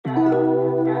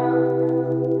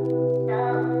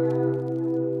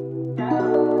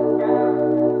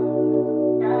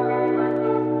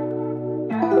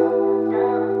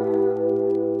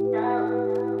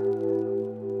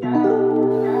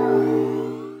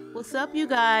What's up, you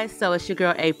guys? So it's your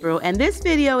girl April, and this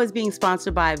video is being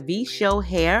sponsored by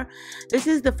Vshowhair. This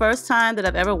is the first time that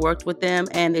I've ever worked with them,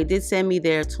 and they did send me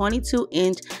their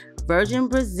 22-inch virgin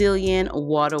Brazilian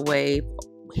water wave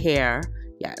hair.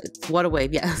 Yeah, it's water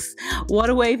wave, yes.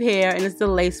 Water wave hair, and it's the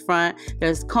lace front.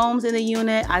 There's combs in the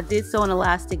unit. I did sew an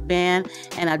elastic band,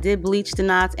 and I did bleach the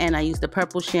knots, and I used the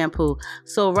purple shampoo.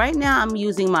 So right now I'm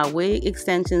using my Wig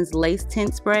Extensions lace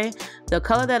tint spray. The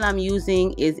color that I'm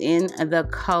using is in the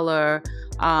color,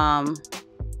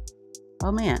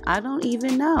 oh man, I don't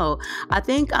even know. I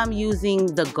think I'm using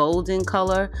the golden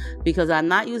color because I'm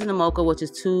not using the mocha, which is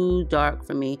too dark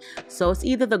for me. So it's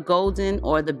either the golden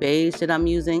or the beige that I'm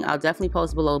using. I'll definitely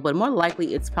post below, but more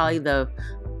likely it's probably the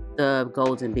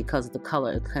golden because of the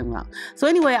color it came out. So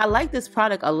anyway, I like this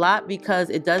product a lot because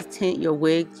it does tint your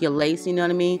wig, your lace, you know what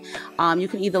I mean? You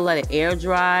can either let it air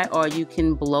dry or you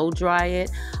can blow dry it.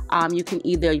 You can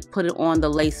either put it on the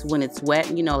lace when it's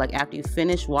wet, you know, like after you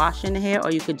finish washing the hair,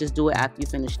 or you could just do it after you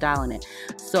finish styling it.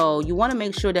 So you want to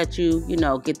make sure that you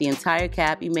know, get the entire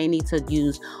cap. You may need to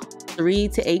use 3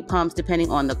 to 8 pumps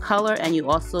depending on the color, and you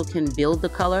also can build the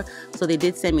color. So they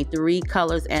did send me 3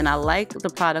 colors, and I like the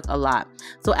product a lot.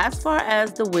 So as far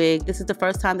as the wig, this is the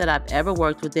first time that I've ever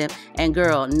worked with them, and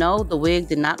girl, no, the wig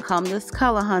did not come this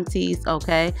color, hunties.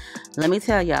 Okay, let me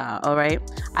tell y'all. All right,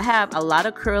 I have a lot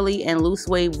of curly and loose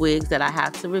wave wigs that I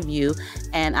have to review,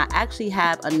 and I actually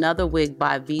have another wig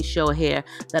by Vshowhair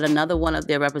that another one of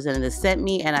their representatives sent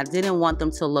me, and I didn't want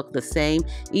them to look the same.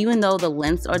 Even though the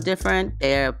lengths are different,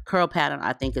 their curl pattern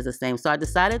I think is the same. So I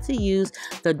decided to use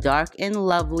the Dark and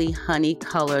Lovely honey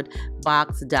colored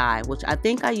box dye, which I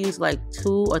think I used like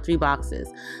 2 or 3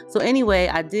 boxes. So anyway,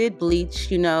 I did bleach,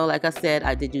 you know, like I said,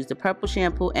 I did use the purple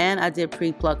shampoo, and I did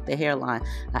pre-pluck the hairline.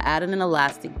 I added an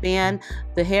elastic band.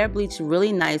 The hair bleached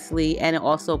really nicely, and it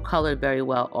also colored very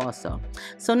well also.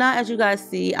 So now, as you guys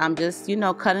see, I'm just, you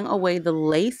know, cutting away the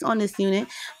lace on this unit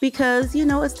because, you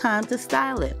know, it's time to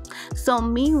style it. So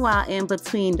meanwhile, in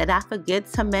between that, I forget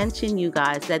to mention, you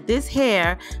guys, that this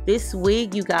hair, this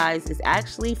wig, you guys, is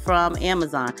actually from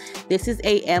Amazon. This is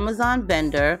a Amazon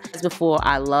vendor. As before,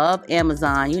 I love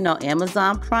Amazon. You know,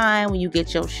 Amazon Prime, when you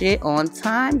get your shit on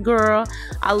time, girl.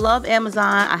 I love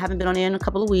Amazon. I haven't been on there in a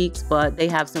couple of weeks, but they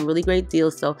have some really great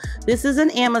deals. So this is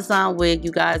an Amazon wig,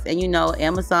 you guys, and you know,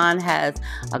 Amazon has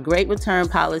a great return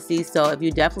policy. So if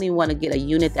you definitely want to get a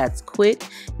unit that's quick,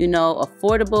 you know,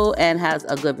 affordable, and has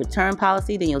a good return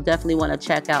policy, then you'll definitely want to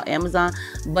check out Amazon.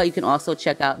 But you can also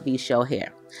check out Vshowhair.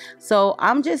 So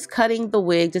I'm just cutting the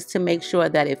wig just to make sure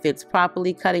that it fits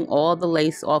properly, cutting all the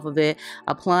lace off of it,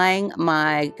 applying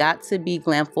my Got To Be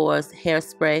Glam Force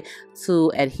hairspray to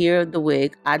adhere the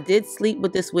wig. I did sleep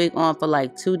with this wig on for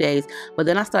like 2 days, but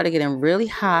then I started getting really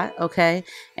hot, okay,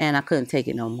 and I couldn't take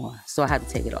it no more, so I had to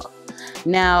take it off.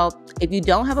 Now, if you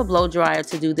don't have a blow dryer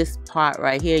to do this part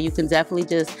right here, you can definitely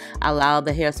just allow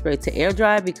the hairspray to air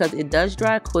dry because it does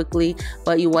dry quickly,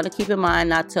 but you want to keep in mind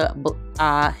not to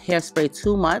hairspray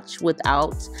too much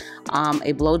without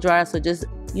a blow dryer. So just,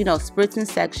 you know, spritz in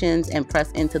sections and press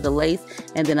into the lace,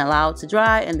 and then allow it to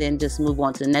dry, and then just move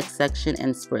on to the next section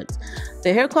and spritz.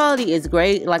 The hair quality is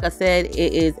great. Like I said,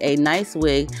 it is a nice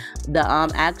wig. The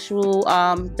actual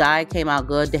dye came out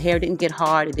good. The hair didn't get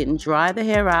hard. It didn't dry the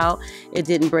hair out. It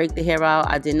didn't break the hair out.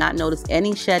 I did not notice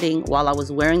any shedding while I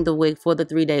was wearing the wig for the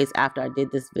 3 days after I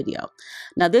did this video.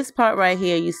 Now this part right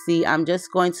here, you see, I'm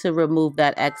just going to remove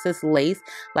that excess lace.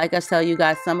 Like I tell you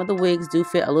guys, some of the wigs do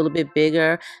fit a little bit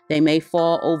bigger. They may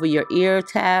fall over your ear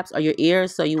tabs or your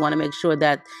ears, so you want to make sure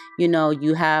that, you know,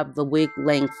 you have the wig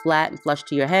laying flat and flush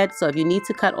to your head. So if you need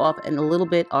to cut off a little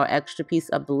bit or extra piece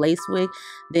of the lace wig,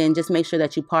 then just make sure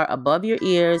that you part above your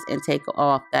ears and take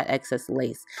off that excess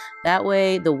lace. That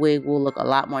way the wig will look a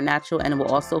lot more natural, and it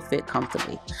will also fit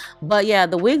comfortably. But yeah,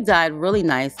 the wig dyed really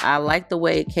nice. I like the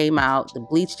way it came out. The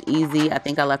bleached easy. I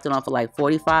think I left it on for like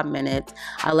 45 minutes.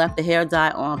 I left the hair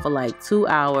dye on for like 2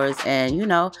 hours, and you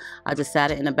know, I just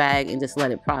sat it in a bag and just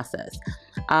let it process.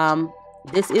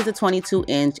 This is a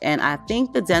 22-inch, and I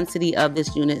think the density of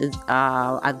this unit is,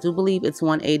 I do believe it's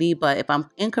 180, but if I'm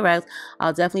incorrect,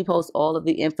 I'll definitely post all of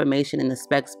the information in the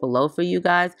specs below for you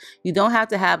guys. You don't have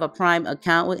to have a Prime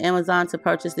account with Amazon to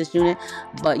purchase this unit,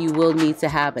 but you will need to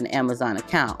have an Amazon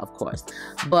account, of course.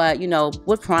 But, you know,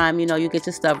 with Prime, you know, you get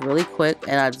your stuff really quick,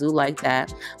 and I do like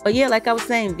that. But yeah, like I was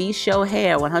saying,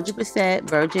 Vshowhair, 100%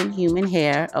 virgin human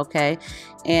hair, okay?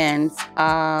 And,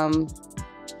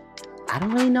 I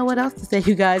don't really know what else to say,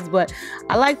 you guys, but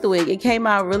I like the wig. It came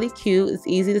out really cute. It's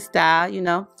easy to style, you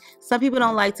know. Some people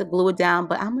don't like to glue it down,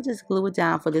 but I'm gonna just glue it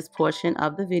down for this portion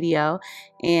of the video.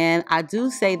 And I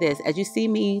do say this, as you see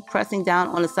me pressing down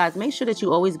on the sides, make sure that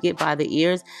you always get by the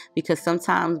ears, because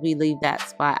sometimes we leave that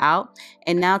spot out.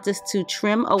 And now just to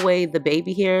trim away the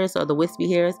baby hairs or the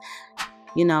wispy hairs,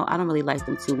 you know, I don't really like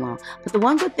them too long. But the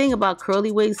one good thing about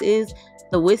curly wigs is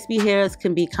the wispy hairs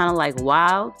can be kind of like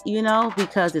wild, you know,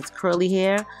 because it's curly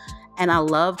hair. And I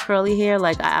love curly hair.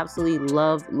 Like, I absolutely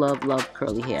love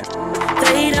curly hair.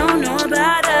 They don't know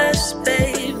about us,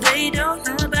 babe. They don't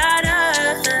know about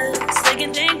us. They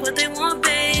can think what they want,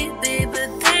 baby,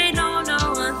 but they don't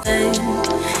know one thing.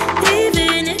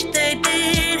 Even if they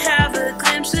did have a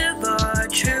glimpse of our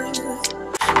truth,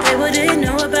 they wouldn't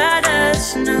know about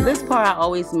us, no. This part I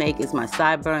always make is my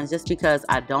sideburns, just because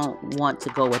I don't want to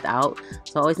go without.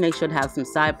 So I always make sure to have some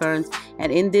sideburns.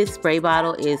 And in this spray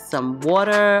bottle is some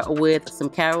water with some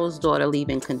Carol's Daughter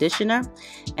leave-in conditioner.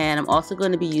 And I'm also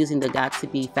going to be using the Got To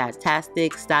Be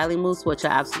Fantastic styling mousse, which I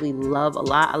absolutely love a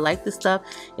lot. I like this stuff.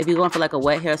 If you're going for like a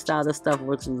wet hairstyle, this stuff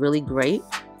works really great.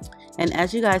 And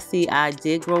as you guys see, I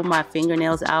did grow my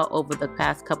fingernails out over the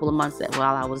past couple of months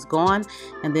while I was gone,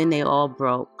 and then they all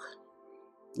broke.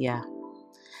 Yeah.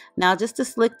 Now, just to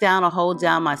slick down or hold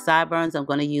down my sideburns, I'm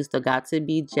going to use the Got To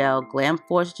Be Gel Glam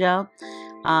Force Gel.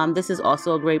 This is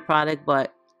also a great product,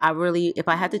 but if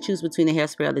I had to choose between the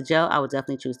hairspray or the gel, I would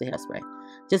definitely choose the hairspray.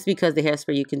 Just because the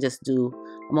hairspray you can just do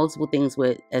multiple things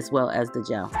with, as well as the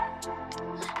gel.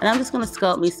 And I'm just going to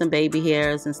sculpt me some baby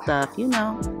hairs and stuff, you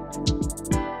know.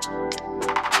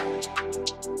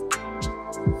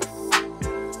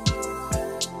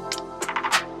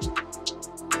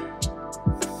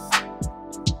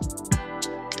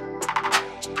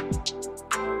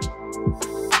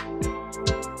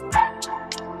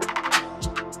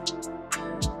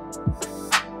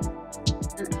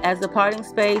 As the parting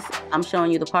space, I'm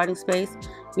showing you the parting space.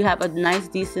 You have a nice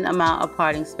decent amount of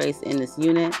parting space in this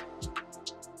unit.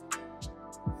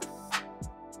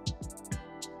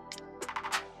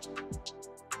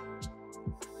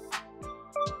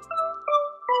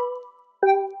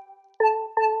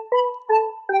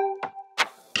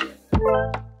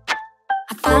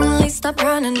 I finally stopped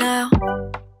running now.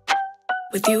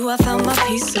 With you I found my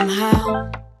peace somehow.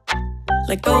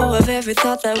 Let go of every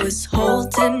thought that was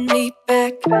holding me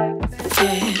back.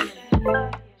 Yeah.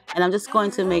 And I'm just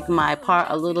going to make my part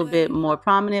a little bit more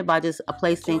prominent by just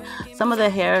placing some of the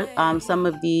hair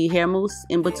mousse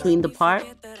in between the part.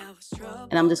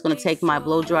 And I'm just going to take my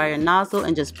blow dryer nozzle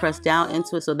and just press down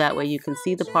into it, so that way you can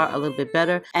see the part a little bit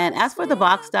better. And as for the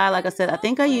box dye, like I said, I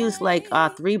think I used like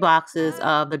 3 boxes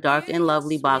of the Dark and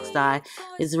Lovely box dye.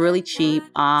 It's really cheap.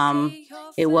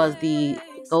 It was the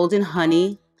Golden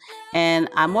Honey. And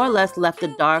I more or less left the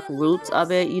dark roots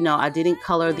of it. You know, I didn't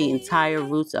color the entire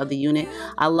roots of the unit.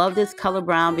 I love this color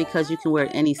brown because you can wear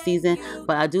it any season,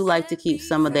 but I do like to keep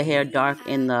some of the hair dark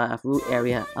in the root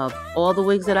area of all the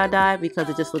wigs that I dye, because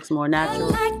it just looks more natural.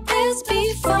 Like this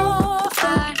before,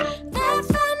 I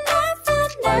never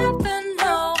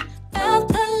know felt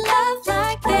the love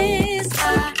like this.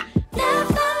 I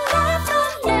never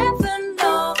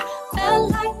know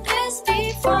felt like this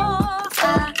before.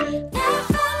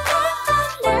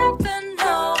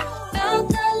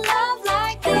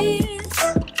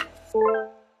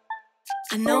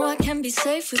 I know I can be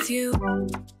safe with you.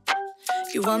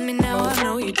 You want me now, I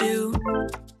know you do.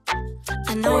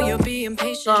 I know you're being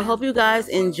patient. So I hope you guys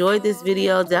enjoyed this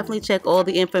video. Definitely check all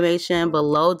the information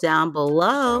down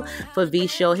below for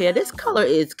Vshowhair. This color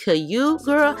is cute,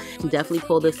 girl. You can definitely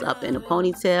pull this up in a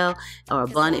ponytail or a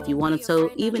bun if you wanted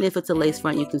to. Even if it's a lace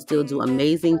front, you can still do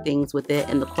amazing things with it,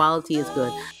 and the quality is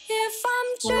good. If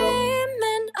I'm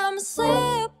dreaming, I'm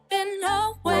slipping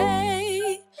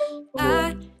away.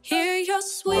 I hear your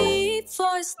sweet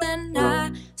voice, then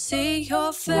I see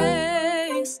your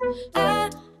face. I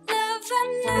never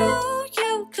knew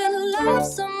you could love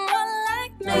someone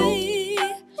like me.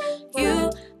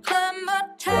 You climbed my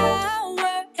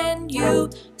tower and you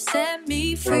set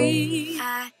me free.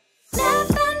 I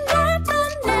never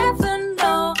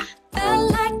know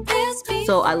felt like this before.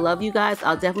 So I love you guys.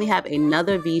 I'll definitely have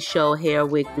another Vshowhair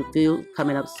wig review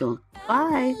coming up soon.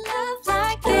 Bye. Love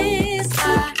like this.